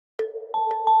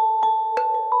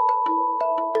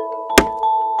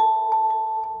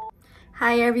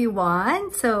Hi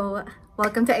everyone! So,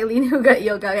 welcome to Eileen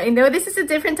Yoga. I know this is a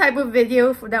different type of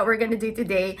video that we're gonna do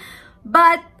today,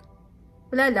 but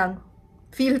wala lang.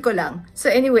 Feel ko lang. So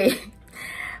anyway,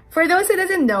 for those who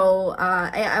doesn't know,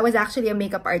 I was actually a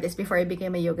makeup artist before I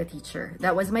became a yoga teacher.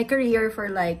 That was my career for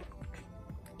like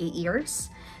 8 years.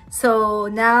 So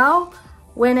now,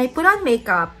 when I put on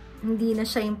makeup, hindi na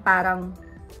siya yung parang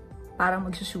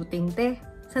magsushooting te.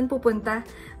 Saan pupunta?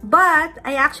 But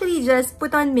I actually just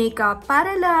put on makeup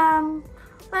para lang,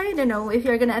 I don't know, if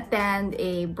you're gonna attend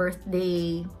a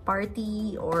birthday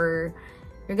party or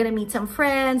you're gonna meet some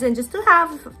friends and just to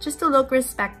look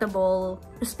respectable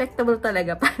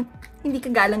talaga, hindi ka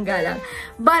galang-galang.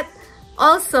 But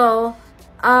also,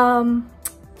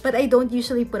 but I don't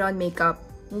usually put on makeup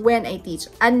when I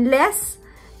teach. Unless,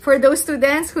 for those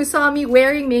students who saw me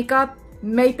wearing makeup,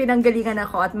 may pinanggalingan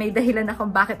ako at may dahilan ako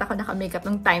bakit ako naka-makeup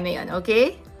nung time na yun,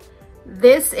 okay?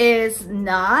 This is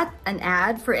not an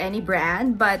ad for any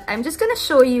brand, but I'm just gonna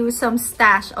show you some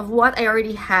stash of what I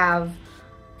already have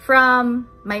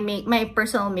from my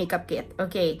personal makeup kit,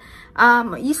 okay?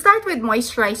 You start with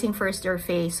moisturizing first your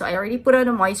face. So I already put on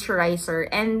a moisturizer,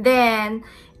 and then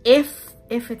if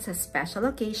it's a special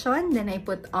occasion, then I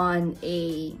put on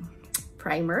a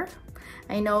primer.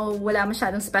 I know wala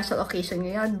masyadong special occasion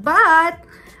ngayon, but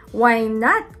why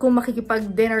not? Kung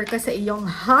makikipag-dinner ka sa iyong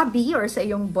hubby or sa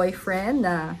iyong boyfriend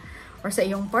or sa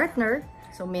iyong partner,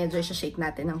 so medyo shake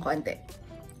natin ng konti.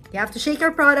 You have to shake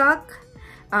your product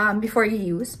before you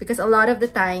use, because a lot of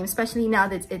the time, especially now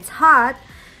that it's hot,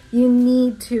 you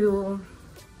need to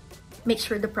make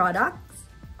sure the products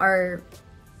are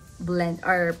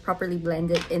properly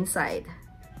blended inside.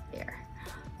 There.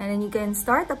 And then you can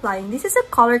start applying. This is a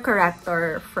color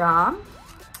corrector from,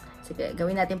 sige,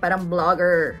 gawin natin parang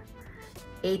blogger,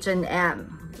 H&M.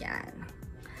 Yan.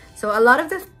 So a lot of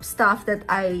the stuff that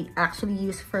I actually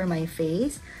use for my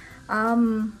face,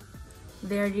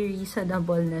 very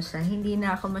reasonable na siya. Hindi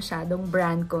na ako masyadong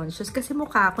brand conscious kasi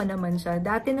mukha ko naman siya.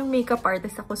 Dati nung makeup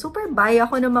artist ako, super buy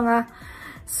ako ng mga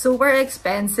super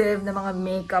expensive na mga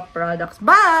makeup products.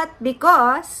 But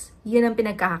because yun ang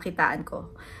pinagkakakitaan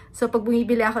ko. So, pag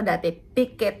bumibili ako dati,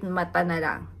 pikit mata na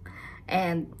lang.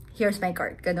 And here's my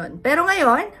card. Ganun. Pero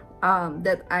ngayon,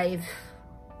 that I've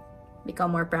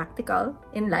become more practical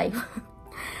in life.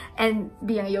 And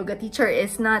being a yoga teacher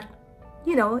is not,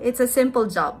 you know, it's a simple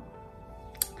job.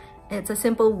 It's a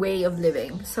simple way of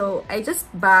living. So, I just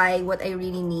buy what I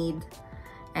really need.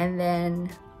 And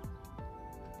then,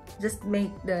 just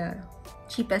make the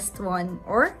cheapest one,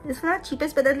 or it's not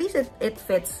cheapest, but at least it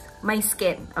fits my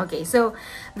skin. Okay, so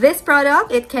this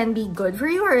product, it can be good for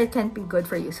you or it can't be good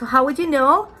for you. So how would you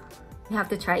know? You have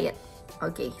to try it.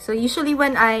 Okay, so usually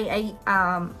when I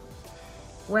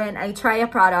try a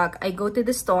product, I go to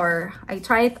the store, I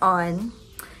try it on.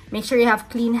 Make sure you have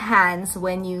clean hands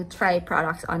when you try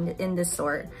products in the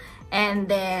store, and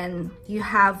then you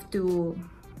have to,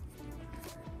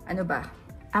 ano ba?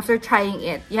 After trying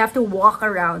it, you have to walk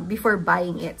around before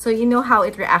buying it, so you know how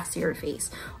it reacts to your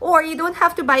face. Or you don't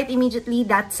have to buy it immediately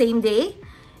that same day.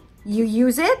 You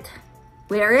use it,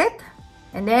 wear it,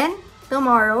 and then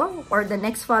tomorrow or the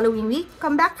next following week,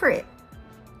 come back for it.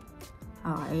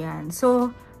 Oh, ayan.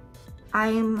 So,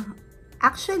 I'm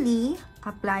actually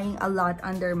applying a lot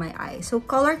under my eyes. So,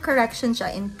 color correction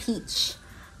siya in peach.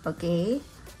 Okay?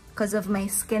 Because of my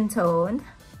skin tone.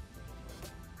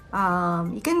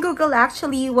 You can Google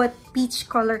actually what peach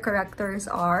color correctors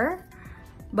are,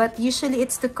 but usually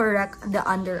it's to correct the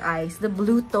under eyes, the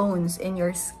blue tones in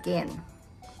your skin.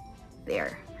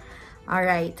 There.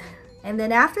 Alright. And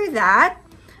then after that,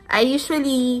 I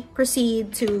usually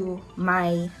proceed to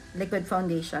my liquid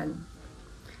foundation.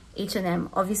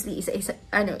 H&M. Obviously,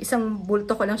 isang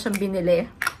bulto ko lang siyang binili.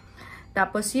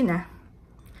 Tapos yun na.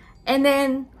 And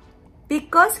then,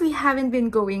 because we haven't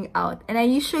been going out, and I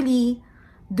usually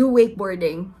do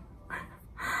wakeboarding.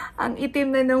 Ang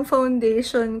itim na ng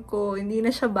foundation ko, hindi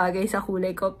na siya bagay sa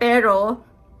kulay ko. Pero,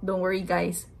 don't worry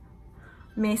guys,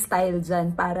 may style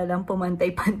dyan para lang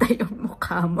pumantay-pantay yung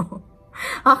mukha mo.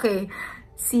 Okay,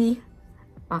 see?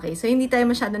 Okay, so hindi tayo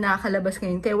masyado nakakalabas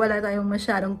ngayon kaya wala tayong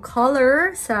masyadong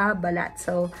color sa balat.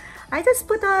 So, I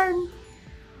just put on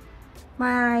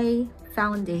my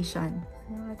foundation.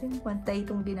 Natin, pantay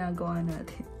itong ginagawa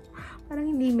natin. Parang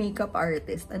hindi makeup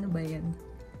artist. Ano ba yan?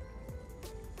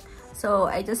 So,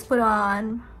 I just put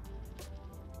on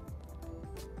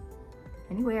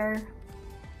anywhere.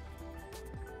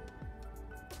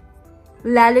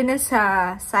 Lalo na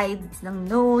sa sides ng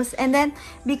nose. And then,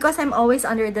 because I'm always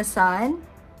under the sun,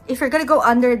 if you're gonna go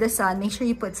under the sun, make sure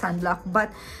you put sunblock. But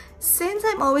since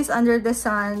I'm always under the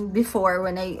sun before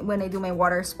when I do my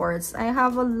water sports, I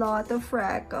have a lot of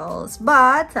freckles.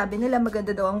 But sabi nila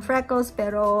maganda daw ang freckles,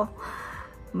 pero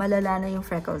malala na yung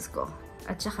freckles ko.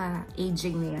 At saka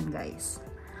aging na yan, guys.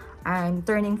 I'm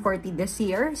turning 40 this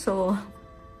year, so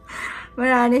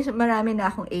marami na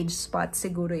akong age spots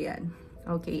siguro yan.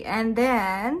 Okay, and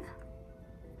then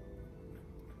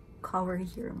cover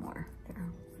here more. There.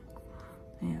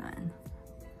 Ayan.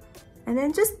 And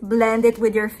then just blend it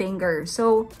with your finger.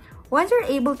 So once you're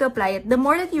able to apply it, the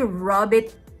more that you rub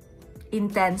it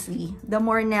intensely, the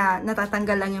more na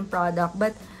natatanggal lang yung product.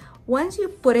 But once you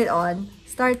put it on,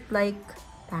 start like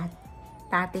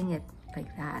patting it like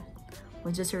that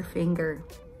with just your finger.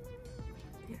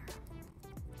 There.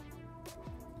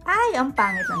 Ay, ang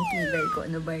pangit ng kilay ko.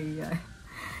 Ano ba yan?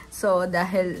 So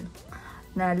dahil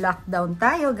na lockdown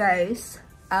tayo, guys,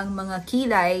 ang mga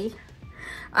kilay,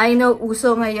 I know,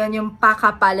 uso ngayon yung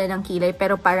pakapala ng kilay,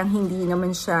 pero parang hindi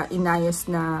naman siya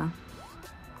inayos na,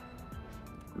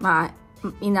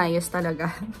 inayos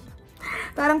talaga.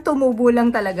 Parang tumubo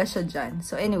lang talaga siya dyan.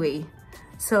 So anyway,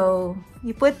 so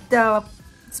you put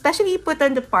especially you put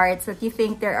on the parts that you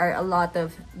think there are a lot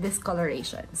of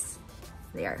discolorations.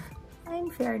 There. In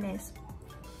fairness.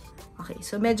 Okay,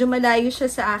 so medyo malayo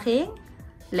siya sa aking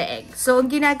leeg. So,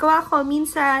 ang ginagawa ko,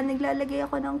 minsan, naglalagay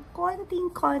ako ng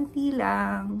konting-konti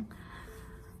lang.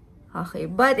 Okay,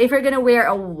 but if you're gonna wear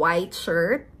a white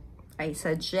shirt, I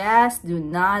suggest do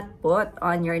not put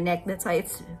on your neck. That's why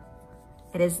it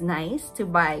is nice to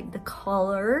buy the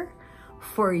color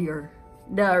for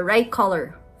the right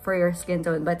color for your skin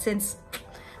tone. But since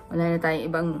wala na tayong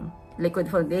ibang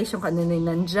liquid foundation, kanina yung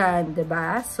nandyan,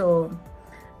 diba? So,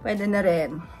 pwede na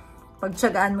rin.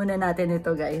 Pagtsagaan muna natin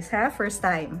ito, guys, ha? First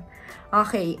time.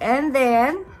 Okay, and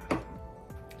then,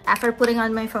 after putting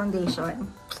on my foundation,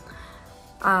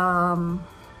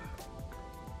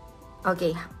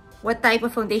 okay, what type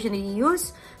of foundation do you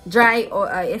use? Dry, or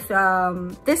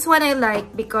this one I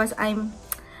like because I'm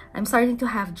starting to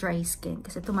have dry skin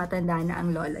kasi tumatanda na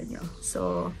ang lola nyo.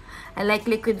 So, I like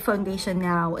liquid foundation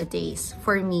nowadays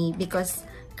for me because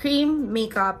cream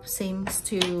makeup seems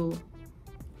to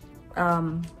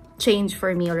change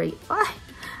for me already. Oh,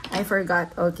 I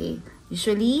forgot. Okay,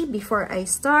 usually before I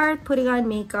start putting on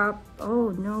makeup, oh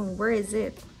no, where is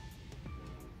it?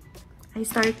 I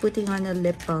start putting on a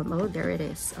lip balm. Oh, there it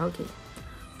is. Okay,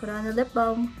 put on a lip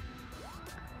balm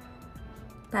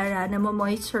para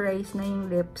na-moisturize na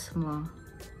yung lips mo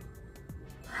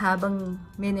habang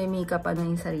mini-makeup pa na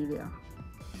yung sarili.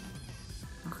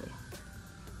 Okay,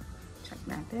 check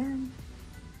natin.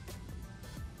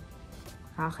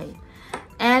 Okay.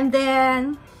 And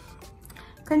then,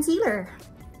 concealer.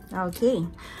 Okay.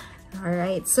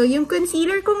 Alright. So, yung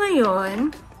concealer ko ngayon,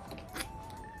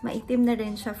 maitim na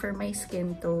rin siya for my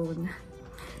skin tone.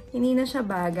 Hindi na siya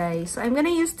bagay. So, I'm gonna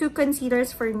use 2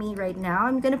 concealers for me right now.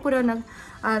 I'm gonna put on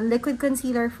a liquid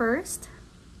concealer first.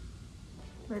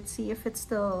 Let's see if it's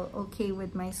still okay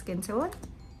with my skin tone.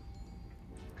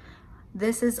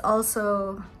 This is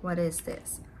also, what is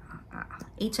this?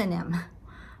 H&M.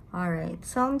 Alright,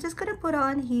 so I'm just gonna put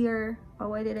on here.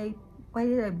 Oh, why did I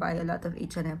buy a lot of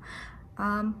H&M?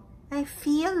 I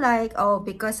feel like, oh,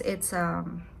 because it's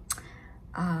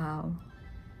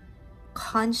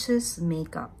conscious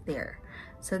makeup there.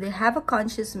 So they have a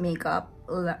conscious makeup,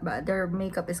 but their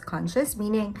makeup is conscious,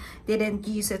 meaning they didn't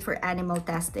use it for animal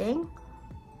testing.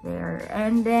 There,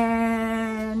 and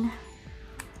then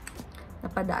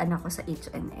napadaan ako sa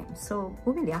H&M. So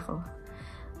bumili ako.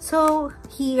 So,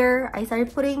 here, I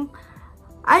started putting,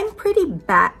 I'm pretty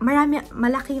bad.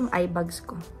 Malaki yung eye bags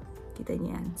ko. Kita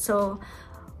niyo yan. So,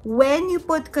 when you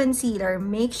put concealer,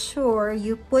 make sure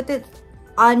you put it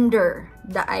under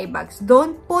the eye bags.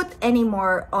 Don't put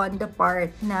anymore on the part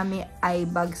na may eye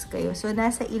bags kayo. So,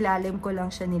 nasa ilalim ko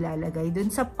lang siya nilalagay. Dun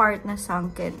sa part na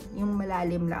sunken, yung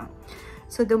malalim lang.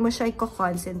 So, doon mo siya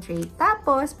i-concentrate.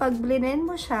 Tapos, pag blend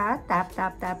mo siya, tap,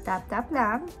 tap, tap, tap, tap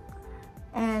lang.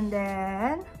 And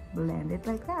then, blend it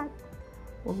like that.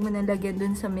 Huwag mo na lagyan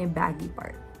dun sa may baggy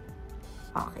part.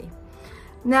 Okay.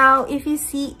 Now, if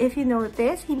you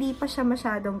notice, hindi pa siya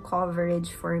masyadong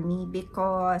coverage for me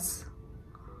because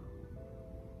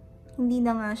hindi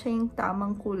na nga siya yung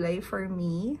tamang kulay for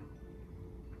me.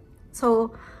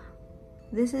 So,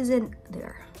 this isn't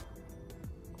there.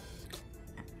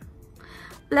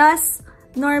 Plus,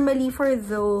 normally for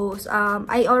those,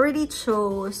 I already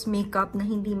chose makeup na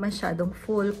hindi masyadong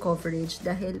full coverage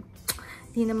dahil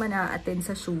hindi naman na-attend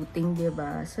sa shooting,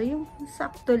 diba? So, yung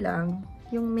sakto lang,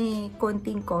 yung may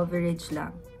konting coverage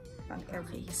lang.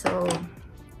 Okay, so,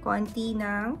 konti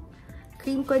ng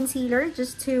cream concealer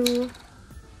just to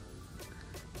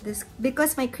this,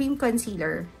 because my cream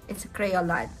concealer, it's a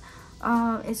Crayolan.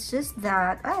 It's just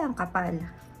that, ay, ang kapal.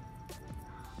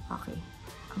 Okay.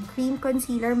 Ang cream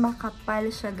concealer,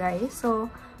 makapal siya, guys. So,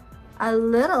 a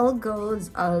little goes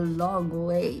a long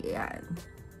way. Yan.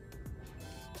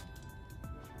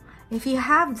 If you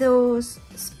have those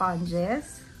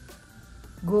sponges,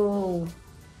 go.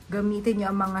 Gamitin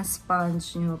nyo ang mga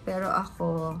sponge nyo. Pero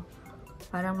ako,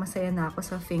 parang masaya na ako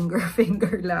sa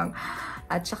finger lang.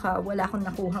 At saka, wala akong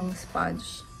nakuhang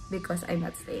sponge because I'm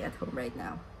not staying at home right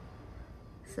now.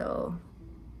 So,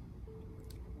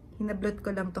 hinablot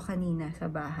ko lang to kanina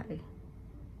sa bahay.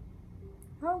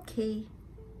 Okay.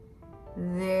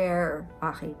 There.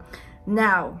 Okay.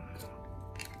 Now,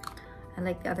 I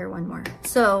like the other one more.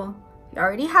 So, you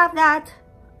already have that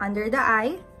under the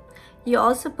eye. You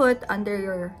also put under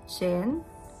your chin.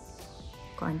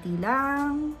 Konti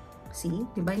lang. See?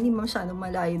 Diba? Hindi masyadong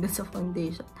malayo dun sa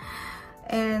foundation.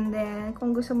 And then,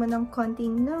 kung gusto mo ng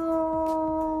konting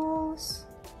nose.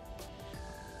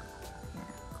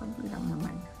 Yeah, konti lang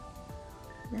naman.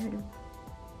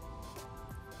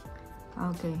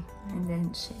 Okay. And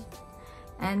then, chin.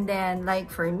 And then, like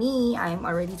for me, I'm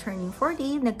already turning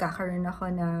 40. Nagkakaroon ako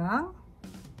ng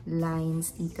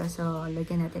lines dito. So,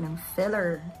 lagyan natin ng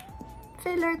filler.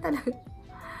 Filler talaga.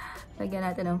 Lagyan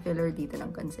natin ng filler dito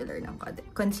ng concealer.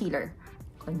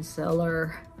 Concealer.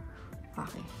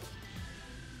 Okay.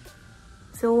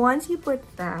 So, once you put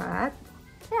that,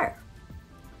 there.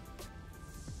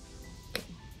 Okay.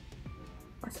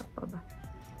 Pasok pa ba?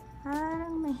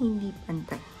 Parang may hindi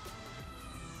pantay.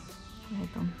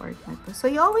 Itong part na to. So,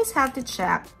 you always have to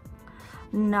check,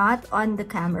 not on the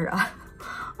camera,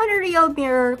 on a real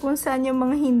mirror, kung saan yung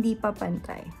mga hindi pa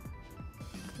pantay.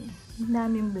 Okay.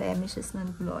 Daming blemishes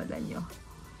ng lola nyo.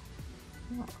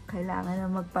 Kailangan na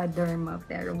magpa-derma,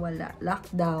 pero wala.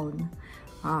 Lockdown.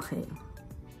 Okay.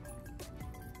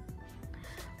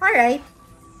 Alright.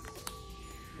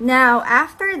 Now,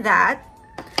 after that,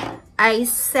 I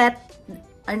set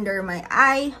under my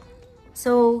eye.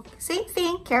 So, same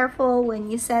thing, careful when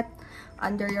you set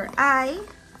under your eye.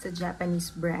 It's a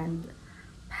Japanese brand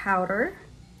powder.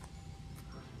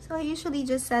 So, I usually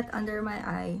just set under my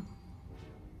eye.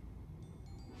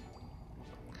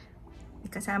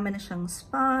 Kasama na siyang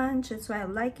sponge. That's why I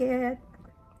like it.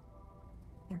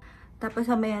 Tapos,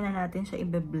 mamaya na natin siya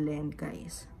i-blend,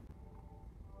 guys.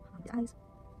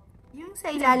 Yung sa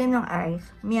ilalim ng eyes,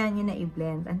 miyan nyo na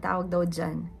i-blend. Ang tawag daw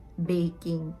dyan,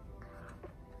 baking.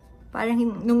 Parang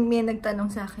nung may nagtanong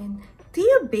sa akin, do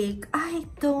you bake? I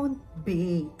don't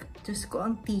bake. Diyos ko,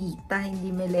 ang tita,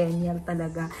 hindi millennial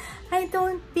talaga. I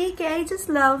don't bake. I just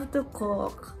love to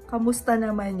cook. Kamusta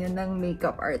naman yun ng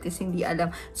makeup artist? Hindi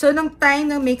alam. So, nung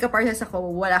time ng makeup artist ako,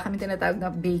 wala kami tinatawag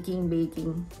na baking.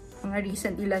 Mga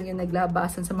recently lang yung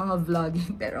naglabasan sa mga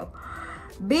vlogging. Pero,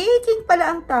 baking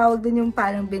pala ang tawag dun, yung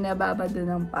parang binababa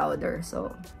dun ng powder.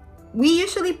 So, we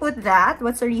usually put that.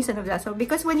 What's the reason of that? So,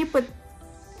 because when you put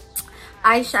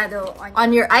eyeshadow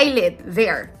on your eyelid,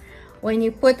 there. When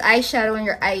you put eyeshadow on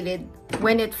your eyelid,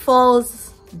 when it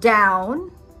falls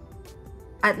down,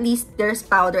 at least there's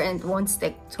powder and it won't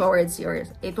stick towards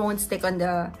yours. It won't stick on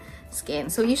the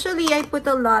skin. So usually I put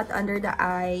a lot under the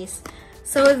eyes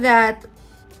so that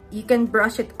you can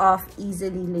brush it off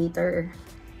easily later.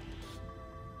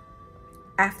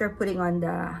 After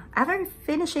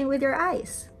finishing with your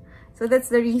eyes. So that's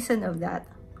the reason of that.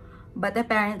 But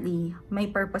apparently, may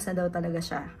purpose na daw talaga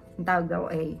siya. Ang tawag daw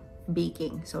ay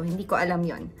baking. So, hindi ko alam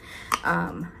yon.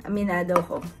 Aminado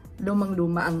ko.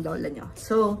 Lumang-luma ang lola nyo.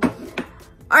 So,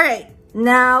 alright.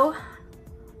 Now,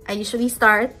 I usually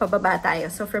start, pababa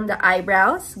tayo. So, from the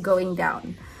eyebrows, going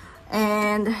down.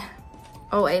 And,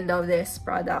 oh, I love this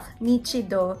product.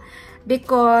 Nichido.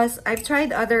 Because I've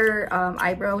tried other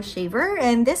eyebrow shaver.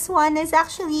 And this one is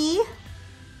actually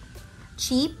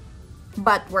cheap.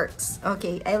 But works.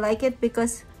 Okay, I like it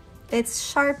because it's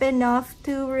sharp enough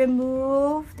to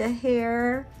remove the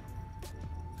hair,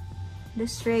 the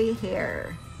stray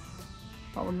hair.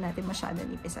 Huwag natin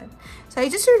masyadong ipisan. So I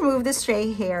just remove the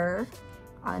stray hair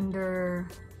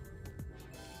under.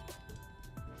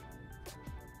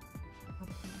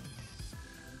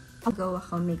 I'll go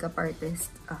ako makeup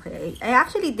artist. Okay, I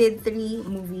actually did 3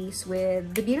 movies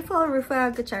with the beautiful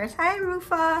Rufa Gutierrez. Hi,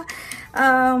 Rufa.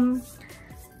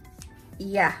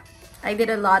 Yeah, I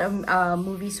did a lot of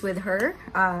movies with her.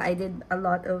 I did a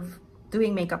lot of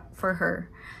doing makeup for her.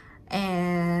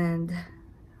 And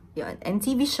yun, and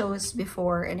TV shows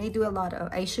before. And I do a lot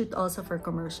of, I shoot also for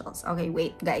commercials. Okay,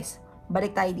 wait guys.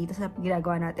 Balik tayo dito sa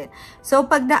ginagawa natin. So,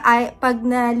 pag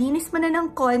nalinis mo na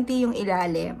ng konti yung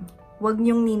ilalim, Huwag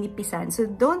niyong ninipisan. So,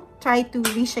 don't try to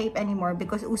reshape anymore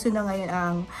because uso na ngayon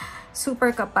ang super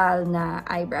kapal na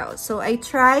eyebrows. So, I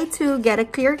try to get a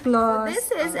clear gloss. So, this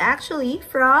is actually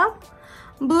from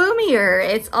Bloomier.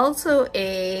 It's also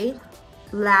a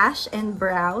lash and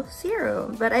brow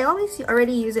serum. But I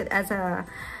already use it as a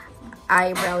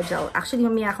eyebrow gel. Actually,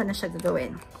 mamaya ko na siya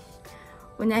gagawin.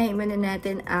 Unahin muna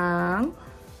natin ang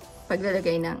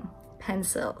paglalagay ng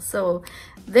pencil. So,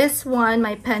 this one,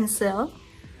 my pencil.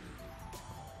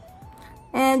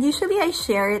 And usually I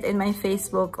share it in my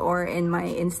Facebook or in my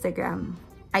Instagram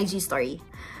IG story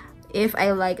if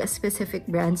I like a specific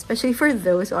brand, especially for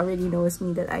those who already knows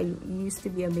me that I used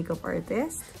to be a makeup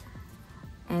artist.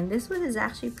 And this one is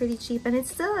actually pretty cheap, and I'm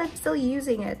still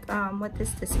using it. What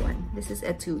is this one? This is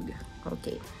Etude.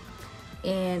 Okay.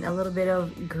 And a little bit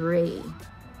of gray.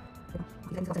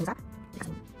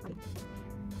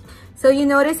 So you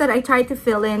notice that I tried to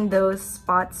fill in those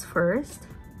spots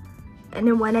first. And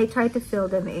then when I try to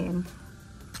fill them in,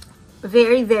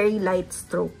 very, very light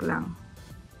stroke lang.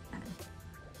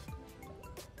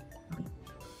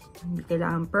 Hindi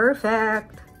kailangan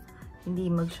perfect.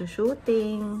 Hindi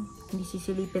magsushooting. Hindi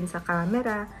sisilipin sa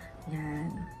camera.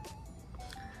 Yan.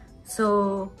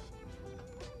 So,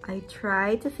 I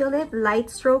try to fill it. Light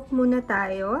stroke muna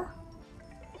tayo.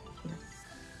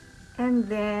 And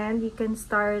then, you can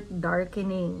start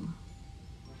darkening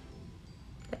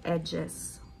the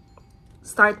edges.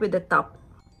 Start with the top.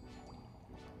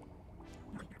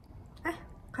 Ah,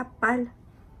 kapal.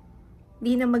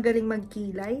 Di na magaling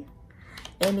magkilay.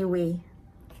 Anyway,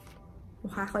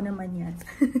 mukha ko naman yan.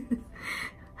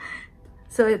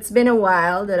 So, it's been a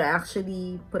while that I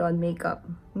actually put on makeup.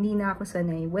 Hindi na ako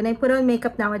sanay. When I put on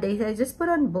makeup nowadays, I just put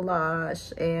on blush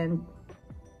and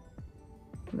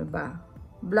ano ba?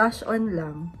 Blush on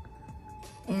lang.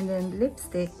 And then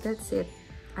lipstick, that's it.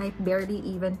 I barely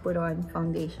even put on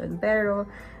foundation. Pero,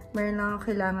 meron lang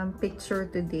ako kailangan picture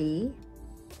today.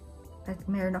 At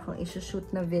meron akong isushoot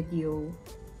na video.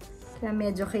 Kaya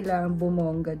medyo kailangan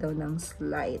bumongga daw ng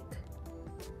slight.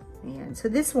 Ayan. So,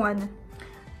 this one,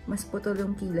 mas putol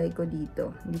yung kilay ko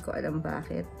dito. Hindi ko alam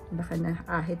bakit. Baka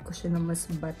naahit ko siya ng mas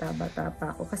bata-bata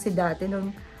pa ako. Kasi dati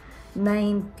nung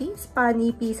 90s,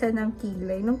 panipisan ng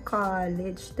kilay nung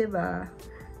college, diba?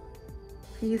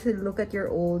 You should look at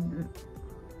your old...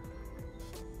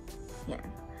 Yeah.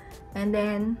 And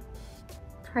then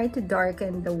try to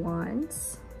darken the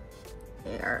ones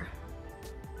there.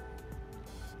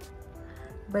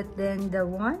 But then the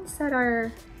ones that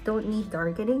don't need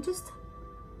darkening, just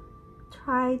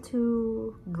try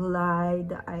to glide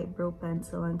the eyebrow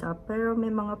pencil on top. Pero may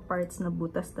mga parts na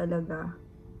butas talaga.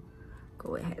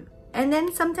 Go ahead. And then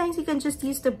sometimes you can just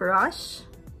use the brush.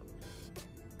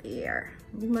 There.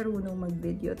 Hindi marunong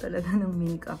mag-video talaga ng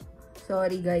makeup.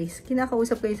 Sorry guys,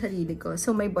 kinakausap ko yung sarili ko.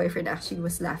 So my boyfriend actually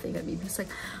was laughing at me. He was like,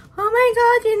 oh my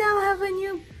God, you now have a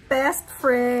new best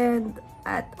friend.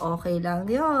 At okay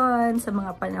lang yun. Sa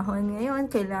mga panahon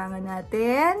ngayon, kailangan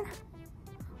natin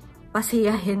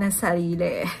pasiyahin ang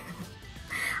sarili.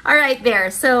 Alright,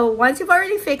 there. So once you've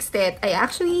already fixed it, I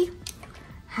actually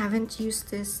haven't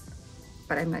used this,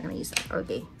 but I'm not gonna use that.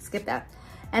 Okay, skip that.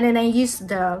 And then I used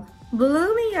the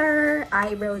Bloomier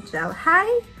eyebrow gel. Hi!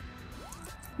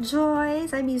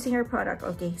 Joyce, I'm using her product.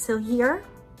 Okay, so here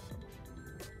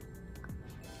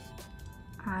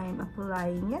I'm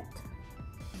applying it.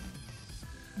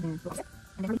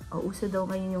 Uso daw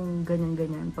ngayon yung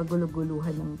ganyan-ganyan,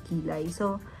 paguluguluhan ng kilay.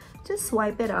 So, just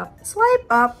swipe it up. Swipe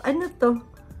up! Ano to?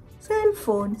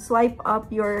 Cellphone. Swipe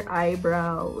up your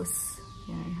eyebrows.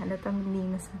 Yan, halatang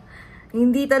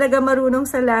hindi talaga marunong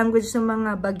sa language ng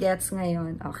mga bagets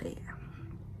ngayon. Okay.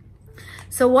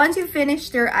 So once you finish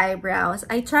your eyebrows,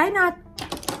 I try not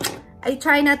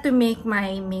to make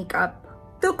my makeup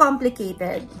too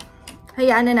complicated.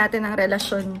 Hayaan na natin ang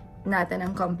relasyon natin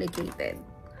ang complicated.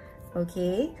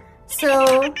 Okay? So,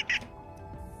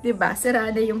 diba, sira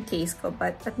na yung case ko,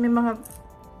 but at may mga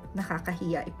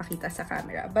nakakahiya ipakita sa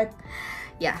camera. But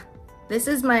yeah, this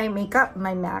is my makeup,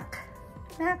 my MAC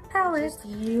palette. Just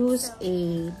use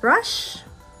a brush.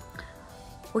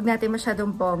 Huwag natin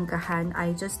masyadong bonggahan.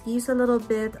 I just use a little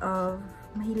bit of,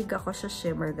 mahilig ako sa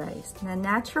shimmer guys, na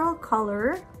natural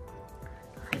color.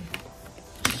 Okay.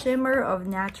 Shimmer of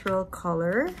natural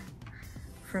color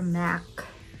from MAC.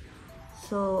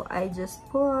 So, I just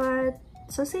put,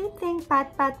 so same thing,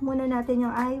 pat-pat muna natin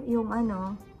yung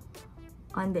ano,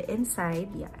 on the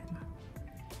inside, yan.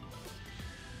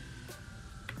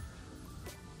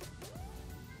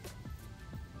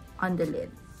 On the lid.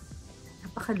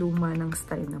 Napakaluma ng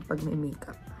style ng pag may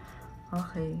makeup.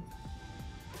 Okay.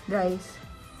 Guys,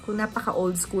 kung napaka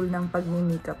old school ng pag may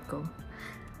makeup ko,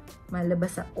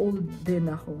 malabas sa old din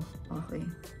ako. Okay.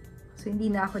 So, hindi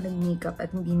na ako nag-makeup at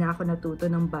hindi na ako natuto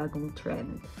ng bagong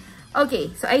trend.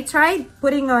 Okay, so I tried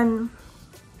putting on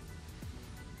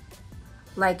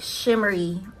like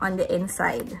shimmery on the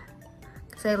inside.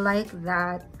 Because I like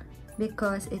that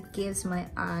because it gives my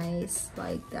eyes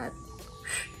like that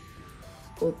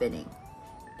opening.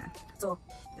 So,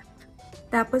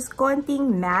 tapos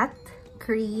konting matte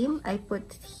cream I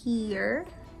put here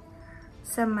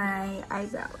sa my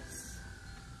eyebrows.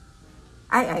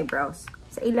 Eyebrows.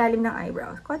 Sa ilalim ng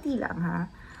eyebrows. Konti lang ha.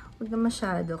 Huwag na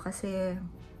masyado kasi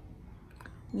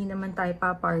hindi naman tayo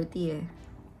pa-party eh.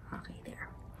 Okay,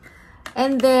 there.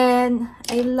 And then,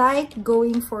 I like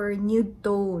going for nude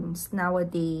tones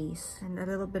nowadays. And a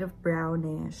little bit of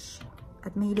brownish.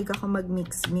 At mahilig ako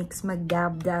mag-mix-mix,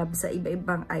 mag-dab-dab sa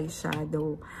iba-ibang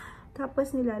eyeshadow.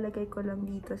 Tapos, nilalagay ko lang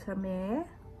dito sa may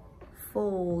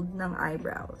fold ng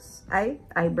eyebrows.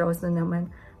 Eyebrows na naman.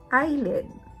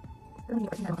 Eyelid.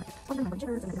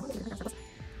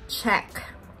 Check.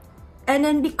 And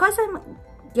then because I'm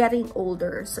getting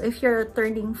older, so if you're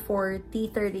turning 40,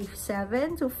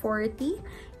 37 to 40,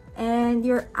 and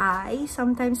your eyes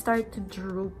sometimes start to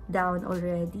droop down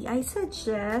already, I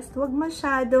suggest wag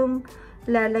masyadong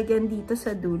lalagyan dito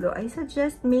sa dulo. I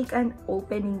suggest make an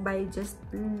opening by just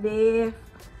lift.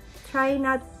 Try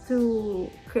not to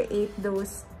create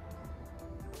those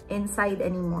inside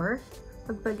anymore.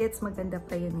 Pag bagets, maganda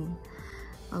pa yun eh.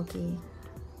 Okay.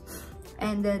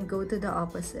 And then go to the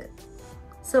opposite.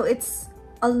 So it's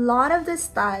a lot of the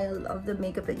style of the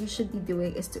makeup that you should be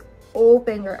doing is to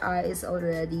open your eyes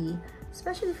already.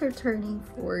 Especially if you're turning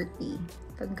 40.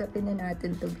 Tanggapin na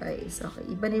natin to guys. Okay.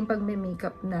 Iba na yung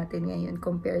pag-makeup natin ngayon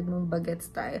compared nung bagets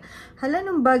tayo. Hala,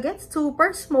 nung bagets,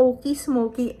 super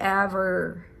smoky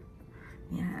ever.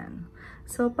 Yan.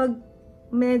 So pag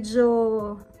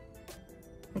medyo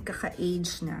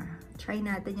nagkaka-age na, try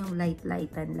natin yung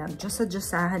light-lightan lang.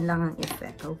 Diyosa-diyosahan lang ang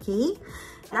effect, okay?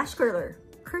 Lash curler.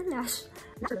 Curl lash.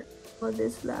 Well,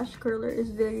 this lash curler is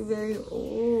very, very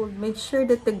old. Make sure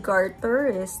that the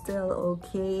garter is still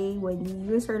okay. When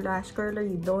you use your lash curler,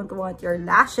 you don't want your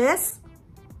lashes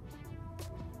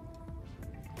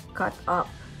cut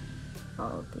up.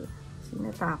 Okay.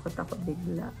 Sinatakot ako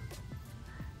bigla.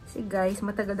 Kasi guys,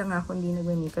 matagal na nga ako hindi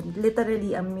nag-makeup.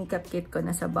 Literally, ang makeup kit ko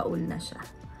nasa baul na siya.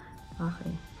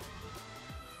 Okay.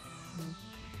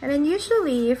 And then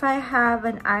usually, if I have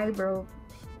an eyeliner,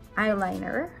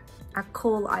 a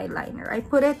kohl eyeliner, I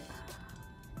put it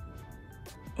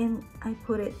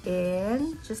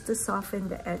in just to soften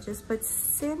the edges. But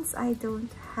since I don't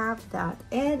have that,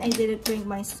 and I didn't bring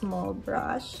my small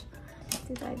brush,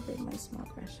 did I bring my small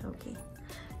brush? Okay.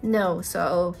 No,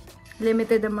 so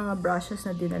limited ang mga brushes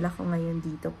na dinala ko ngayon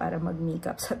dito para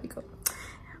mag-makeup. Sabi ko,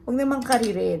 huwag namang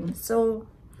karirin. So,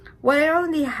 what I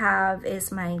only have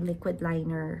is my liquid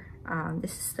liner.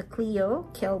 This is the Clio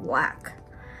Kill Black.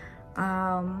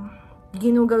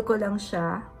 Ginugal ko lang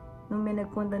siya nung may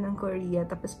nagpunta ng Korea,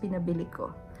 tapos pinabili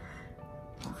ko.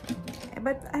 Okay.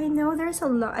 But I know there's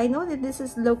a lot. I know that this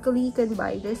is locally, you can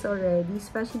buy this already,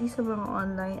 especially sa mga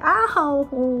online.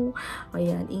 Ow!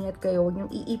 Ayan, ingat kayo. Huwag niyong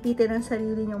iipitin ang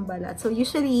sarili niyong balat. So,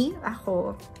 usually,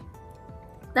 ako,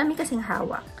 dami kasing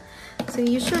hawak. So,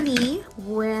 usually,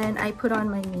 when I put on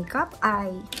my makeup,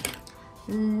 I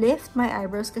lift my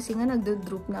eyebrows kasi nga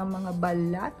nagdo-droop na ang mga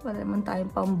balat. Wala naman tayong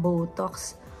pang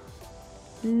Botox.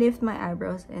 Lift my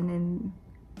eyebrows and then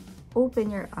open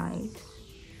your eyes.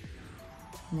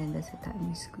 And then that's the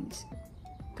time you squeeze.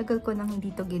 Tagal ko nang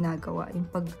hindi to ginagawa. Yung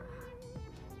pag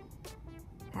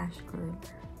lash curl.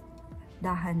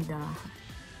 Dahan-dahan.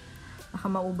 Baka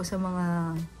maubos ang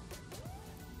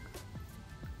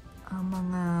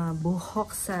mga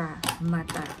buhok sa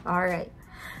mata. Alright.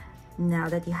 Now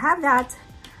that you have that,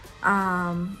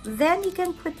 then you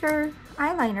can put your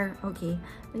eyeliner. Okay.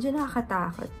 Medyo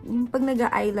nakakatakot. Yung pag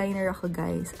nag-eyeliner ako,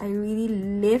 guys, I really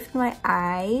lift my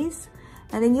eyes.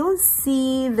 And then you'll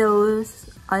see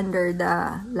those under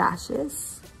the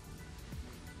lashes.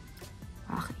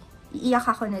 Okay. Iiyak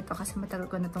ako nito kasi matagal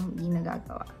ko na itong hindi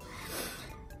nagagawa.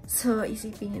 So,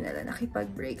 isipin nyo na lang,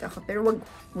 nakipag-break ako. Pero wag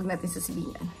natin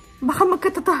sasabihin yan. Baka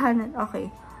magkatotohanan.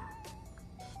 Okay.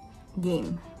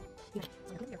 Game.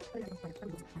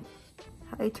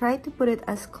 I try to put it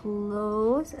as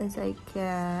close as I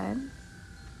can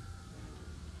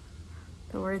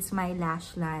towards my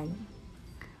lash line.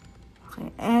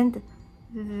 Okay, and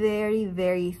very,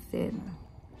 very thin.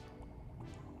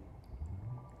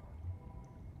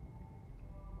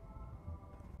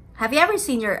 Have you ever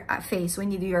seen your face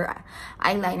when you do your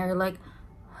eyeliner, like,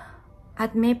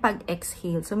 at may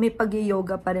pag-exhale? So, may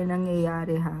pag-yoga pa rin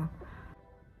nangyayari, ha?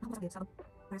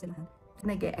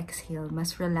 nag-exhale,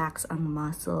 mas relax ang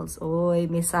muscles. Oy,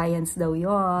 may science daw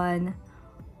yon.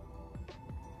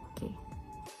 Okay.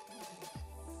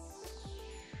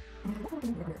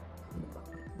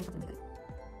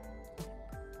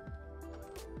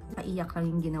 Naiyak lang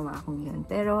yung ginawa kong yun.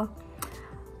 Pero,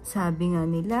 sabi nga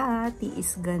nila,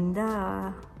 tiis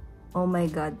ganda. Oh my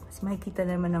God. Mas makikita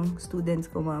naman ng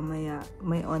students ko mamaya.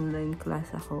 May online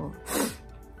class ako.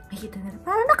 Makikita nila.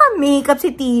 Parang naka-makeup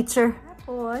si teacher.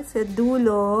 Tapos, sa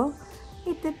dulo,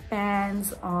 it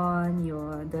depends on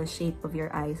the shape of your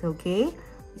eyes, okay?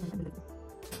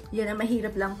 Yan ang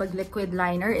mahirap lang pag liquid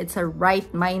liner. It's a right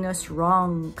minus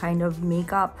wrong kind of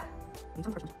makeup.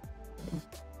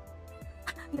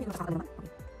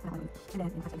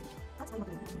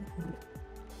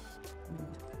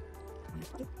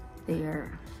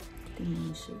 There. Kita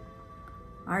yung shape.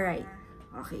 Alright.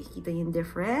 Okay, kita yung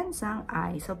difference ang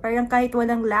eye. So, parang kahit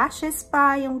walang lashes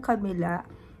pa yung kabila,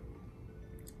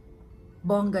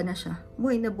 bongga na siya.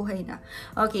 Buhay na.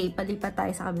 Okay, palipat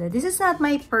tayo sa kabila. This is not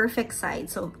my perfect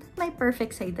side. So, my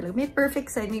perfect side talaga. My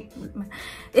perfect side,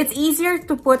 it's easier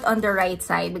to put on the right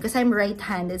side because I'm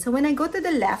right-handed. So, when I go to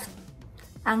the left,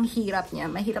 ang hirap niya.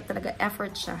 Mahirap talaga.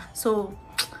 Effort siya. So,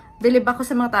 bilib ako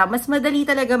sa mga tao. Mas madali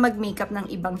talaga mag-makeup ng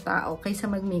ibang tao kaysa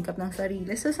mag-makeup ng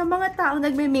sarili. So, sa mga tao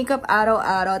nagme-makeup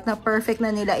araw-araw at na perfect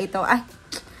na nila ito, ay,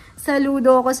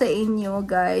 saludo ako sa inyo,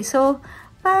 guys. So,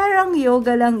 parang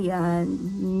yoga lang yan.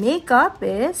 Makeup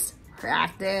is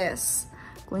practice.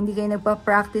 Kung hindi kayo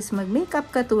nagpa-practice mag-makeup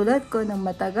katulad ko ng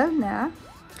matagal na,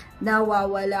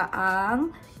 nawawala ang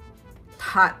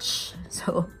touch.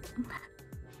 So,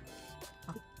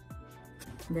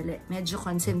 dali, medyo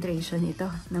concentration ito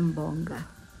ng bongga.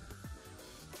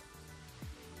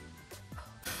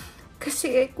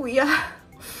 Kasi kuya,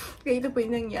 ganito po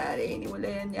yung nangyari.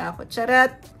 Iniwalayan niya ako.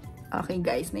 Charat! Okay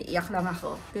guys, naiiyak lang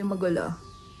ako. Kaya magulo.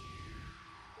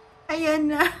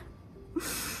 Ayan na.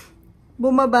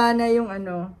 Bumaba na yung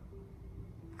ano.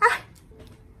 Ah!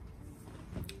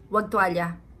 Wag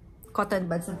tuwalya. Cotton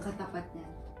buds ang katapat niya.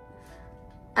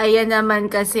 Ayan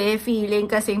naman kasi, feeling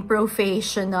kasing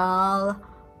professional.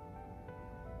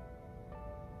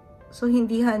 So,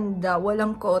 hindi handa.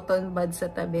 Walang cotton bud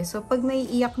sa tabi. So, pag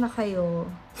naiiyak na kayo,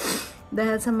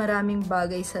 dahil sa maraming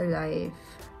bagay sa life,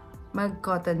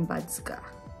 mag-cotton buds ka.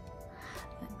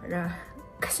 Para,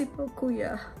 kasi po,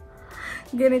 kuya,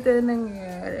 ganito na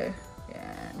nangyari.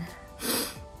 Yan.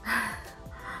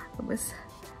 Tapos,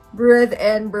 breathe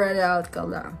in, breathe out ka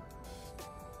lang.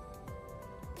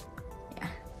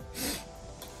 Yeah.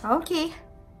 Okay.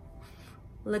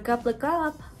 Look up, look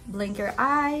up. Blink your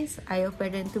eyes. Ayaw pa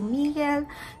rin tumigil.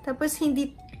 Tapos,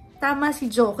 hindi tama si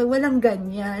Joke. Walang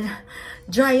ganyan.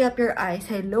 Dry up your eyes.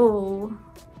 Hello.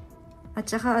 At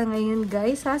saka ngayon,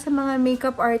 guys, sa mga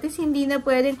makeup artists, hindi na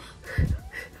pwedeng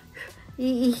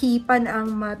iihipan ang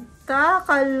mata.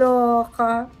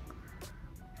 Kaloka.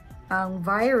 Ang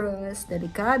virus.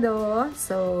 Delikado.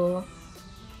 So,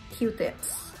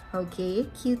 Q-tips. Okay?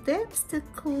 Q-tips to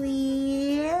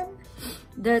clean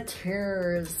the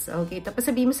tears. Okay, tapos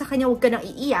sabihin mo sa kanya, huwag ka nang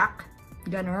iiyak.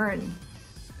 Ganon.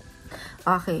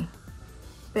 Okay.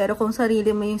 Pero kung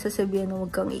sarili mo yung sasabihin na huwag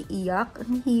kang iiyak,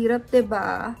 ang hirap,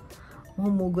 diba?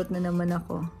 Humugot na naman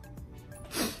ako.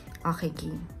 Okay,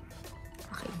 game.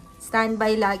 Okay.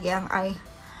 Standby lagi ang eye.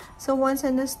 So, once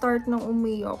na start nung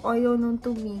umiyak, ayaw nung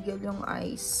tumigil yung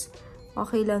eyes.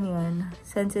 Okay lang yan.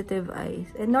 Sensitive eyes.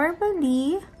 And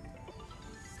normally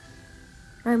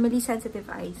sensitive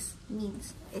eyes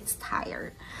means it's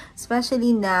tired.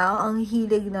 Especially now, ang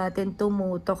hilig natin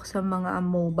tumutok sa mga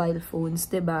mobile phones,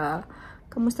 'di ba?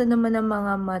 Kamusta naman ang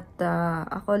mga mata?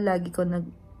 Ako lagi ko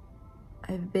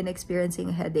I've been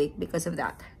experiencing a headache because of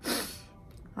that.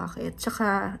 Okay, at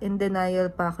saka in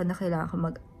denial pa ako na kailangan ko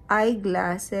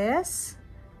mag-eyeglasses.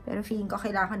 Pero feeling ko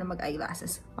kailangan ko na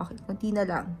mag-eyeglasses. Okay, konti na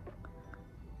lang.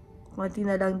 Konti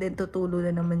na lang din tutulo na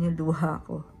naman yung luha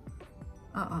ko.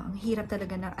 Oo, ang hirap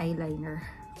talaga ng eyeliner.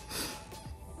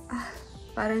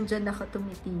 Parang dyan ako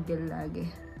tumitigil lagi.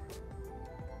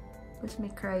 Tapos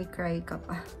may cry-cry ka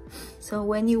pa. So,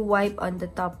 when you wipe on the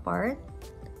top part,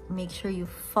 make sure you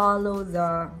follow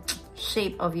the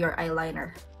shape of your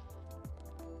eyeliner.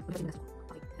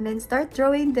 And then start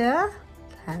drawing the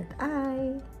cat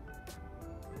eye.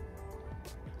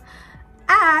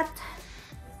 At,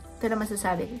 ito na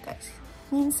masasabi ko guys.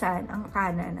 Minsan, ang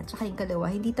kanan at saka yung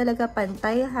kaliwa, hindi talaga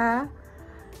pantay ha.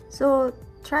 So,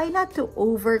 try not to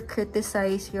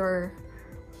over-criticize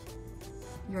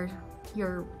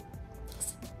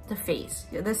the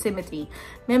face, the symmetry.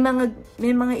 May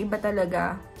mga iba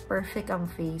talaga, perfect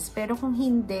ang face. Pero kung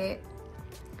hindi,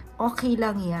 okay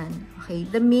lang yan. Okay,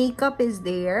 the makeup is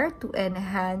there to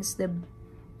enhance the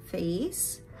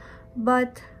face.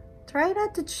 But try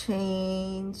not to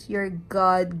change your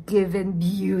God-given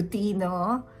beauty,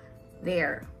 no?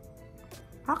 There.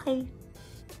 Okay.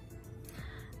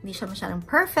 Hindi siya masyadong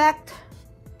perfect.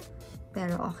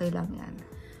 Pero okay lang yan.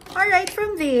 Alright,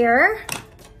 from there,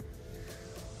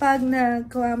 pag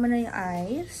nagawa mo na yung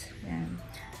eyes, yan.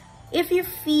 If you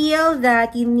feel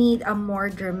that you need a more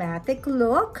dramatic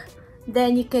look,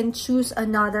 then you can choose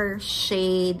another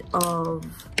shade of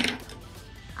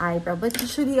eyebrow. But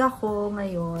usually ako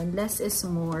ngayon, less is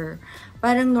more.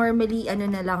 Parang normally, ano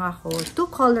na lang ako, 2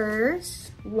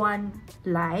 colors, 1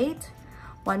 light,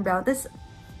 1 brown. Tapos,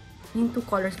 yung 2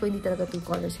 colors ko, hindi talaga 2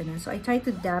 colors yun. So, I try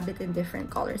to dab it in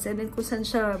different colors. And then, kung saan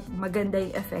siya maganda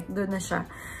yung effect, doon na siya.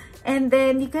 And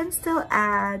then, you can still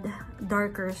add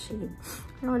darker shade.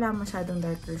 Pero wala masyadong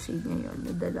darker shade ngayon.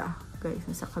 Nadala, guys,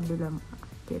 nasa kabilang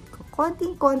kit ko.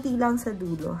 Konting-konti lang sa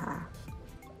dulo, ha.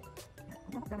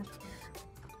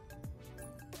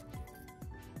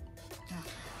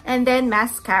 And then,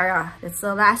 mascara. That's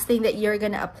the last thing that you're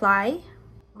gonna apply.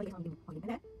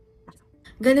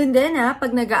 Ganun din, ha.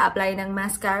 Pag nag-a-apply ng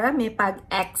mascara, may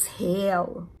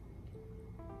pag-exhale.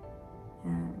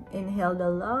 Inhale the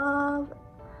love.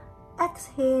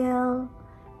 Exhale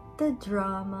the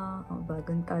drama. Oh,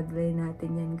 bagong tagline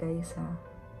natin yan, guys, ha.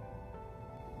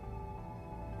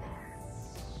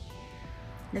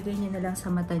 Lagay niyo na lang sa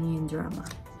mata niyo yung drama.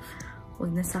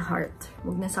 Huwag na sa heart.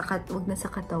 Huwag na sa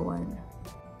katawan.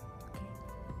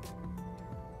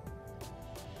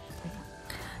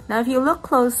 Now, if you look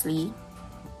closely,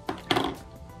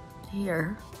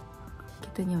 here,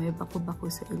 kita niyo may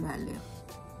baku-baku sa ilalim.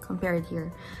 Compare it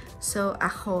here. So,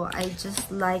 ako, I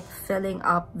just like filling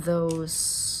up those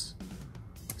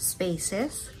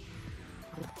spaces.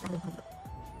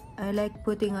 I like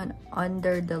putting on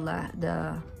under the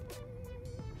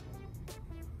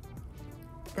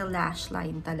lash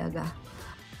line talaga.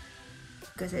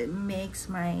 Because it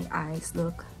makes my eyes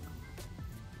look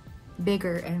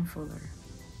bigger and fuller.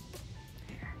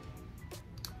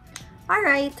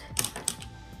 Alright,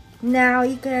 now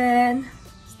you can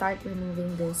start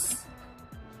removing this.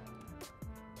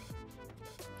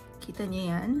 Kita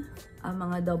niyo yan, ang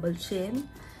mga double chin,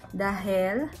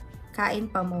 dahil kain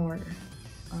pa more.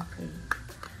 Okay.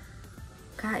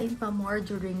 Kain pa more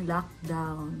during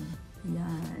lockdown.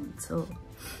 Yan. So,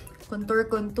 contour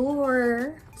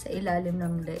sa ilalim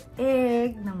ng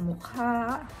leeg, ng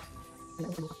mukha.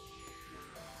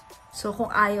 So,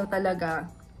 kung ayaw talaga,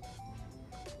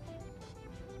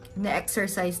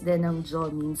 na-exercise din ng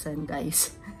jaw minsan,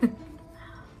 guys.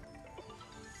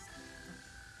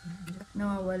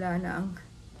 Nawawala na ang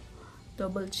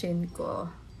double chin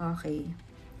ko. Okay.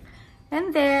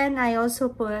 And then, I also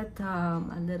put a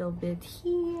little bit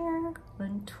here.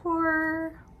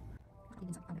 Contour.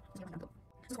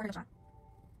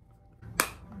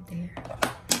 There.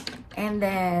 And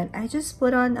then, I just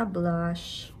put on a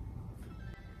blush.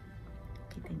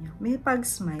 Kita nyo. May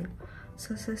pag-smile.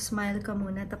 So, smile ka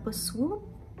muna, tapos swoop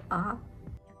up.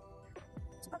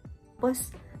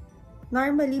 Tapos,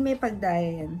 normally may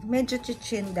pagdaya yan. Medyo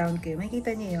chin down kayo.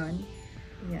 Makikita niyo yun?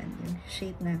 Yan, yung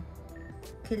shape na.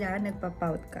 Kailangan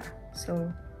nagpa-pout ka. So,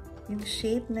 yung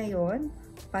shape na yon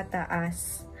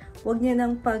pataas. Huwag niya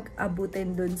nang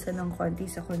pag-abutin dun sa ng konti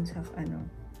sa ano.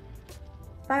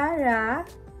 Para,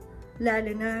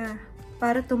 lalo na,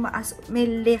 para tumaas, may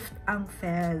lift ang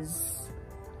fez.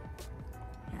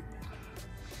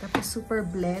 Tapos super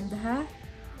blend, ha?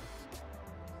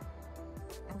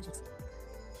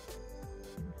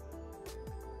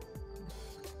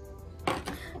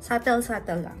 Subtle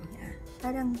lang. Yan.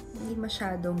 Parang hindi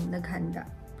masyadong naghanda.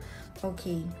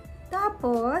 Okay.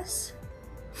 Tapos,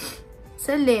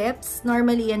 sa lips,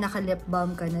 normally yan naka-lip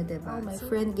balm ka na, diba? Oh, my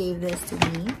friend gave this to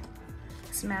me.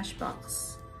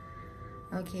 Smashbox.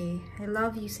 Okay. I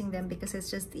love using them because it's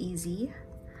just easy.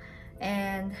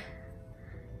 And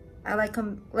I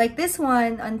like this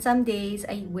one. On some days,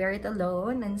 I wear it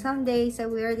alone. And some days, I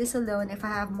wear this alone if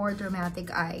I have more dramatic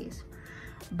eyes.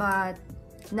 But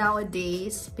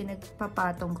nowadays,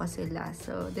 pinagpapatong ko sila.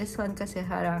 So, this one kasi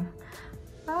harang,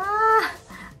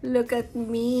 look at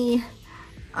me.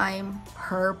 I'm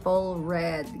purple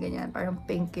red. Ganyan, parang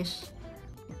pinkish.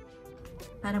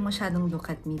 Parang masyadong look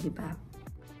at me, diba?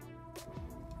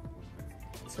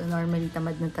 So, normally,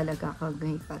 tamad na talaga ako.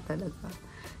 Ganyan ka talaga.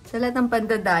 Sa lahat ng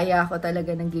pandadaya ako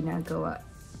talaga ng ginagawa.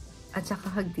 At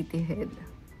saka kagtitihid.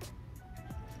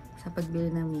 Sa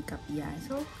pagbili ng makeup yan.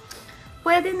 So,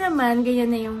 pwede naman,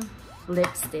 ganyan na yung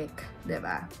lipstick.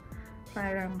 Diba?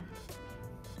 Parang,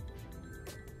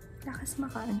 lakas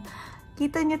makaan.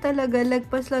 Kita niyo talaga,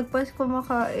 lagpas-lagpas ko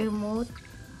maka-emote.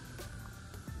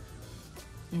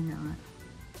 Yan na nga.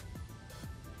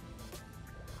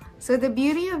 So, the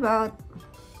beauty about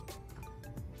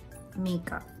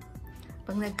makeup,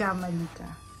 pag nagkamali ka,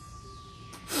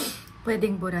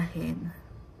 pwedeng burahin.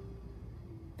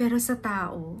 Pero sa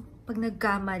tao, pag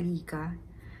nagkamali ka,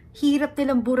 hirap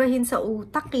nilang burahin sa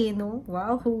utak eh, no?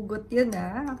 Wow, hugot yun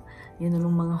ah. Yun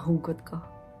ang mga hugot ko.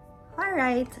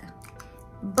 Alright.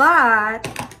 But,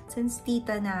 since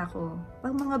tita na ako,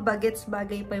 pag mga bagets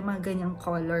bagay pa yung mga ganyang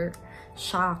color,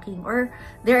 shocking. Or,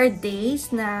 there are days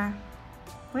na,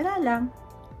 wala lang.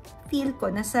 Feel ko,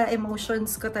 nasa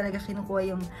emotions ko talaga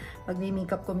kinukuha yung pag may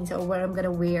makeup ko minsan or what I'm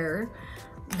gonna wear.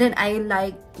 Then I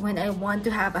like, when I want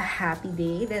to have a happy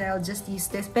day, then I'll just use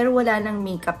this. Pero wala nang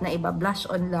makeup na iba. Blush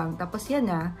on lang. Tapos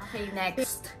yan na. Okay,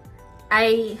 next.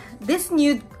 This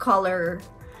nude color,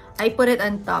 I put it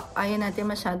on top. Ayaw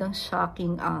natin masyadong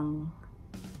shocking ang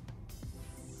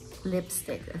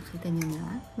lipstick. Kita niyo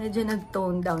na? Medyo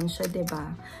nag-tone down siya,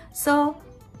 diba? So,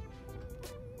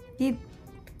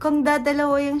 kung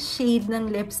dadalawa yung shade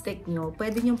ng lipstick nyo,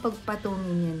 pwede nyo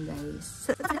pagpatungin yan, guys.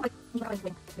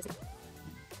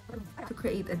 To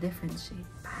create a different shade.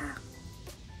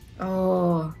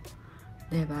 Oh,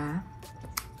 diba?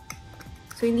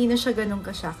 So, hindi na siya ganun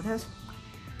ka-shock. Tapos,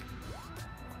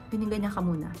 biniganyan ka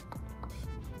muna.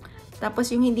 Tapos,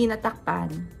 yung hindi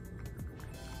natakpan,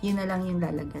 yun na lang yung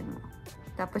lalagyan mo.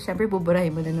 Tapos, syempre,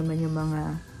 buburahin mo na naman yung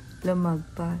mga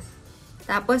lumagpas.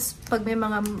 Tapos, pag may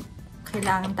mga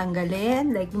kailangan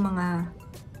tanggalin, like yung mga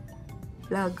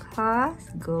laghas,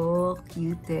 go,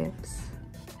 Q-tips.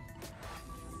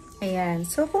 Ayan.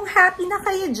 So, kung happy na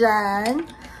kayo dyan,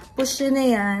 push nyo na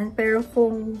yan. Pero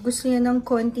kung gusto nyo ng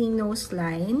konting nose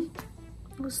line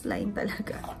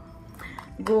talaga.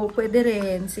 Go, pwede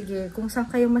rin. Sige, kung saan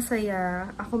kayo masaya,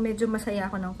 ako medyo masaya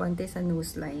ako ng konti sa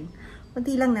nose line.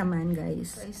 Konti lang naman,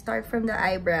 guys. I start from the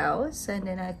eyebrows, and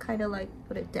then I kind of like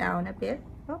put it down a bit.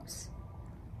 Oops.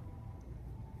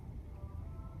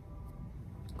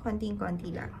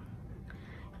 Konting-konti lang.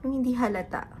 Yung hindi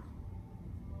halata.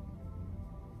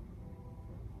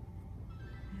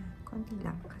 Konti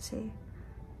lang kasi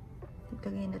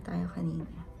naglagay na tayo kanina.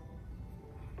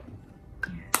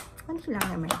 Konti lang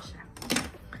naman siya.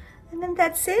 And then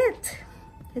that's it.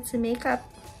 It's a makeup.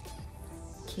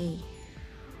 Okay.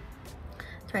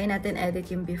 Try natin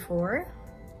edit yung before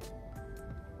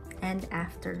and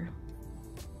after.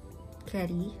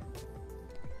 Ready?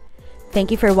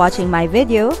 Thank you for watching my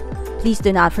video. Please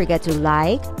do not forget to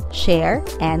like, share,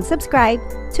 and subscribe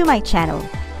to my channel.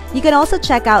 You can also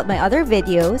check out my other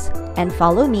videos and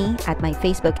follow me at my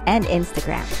Facebook and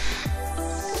Instagram.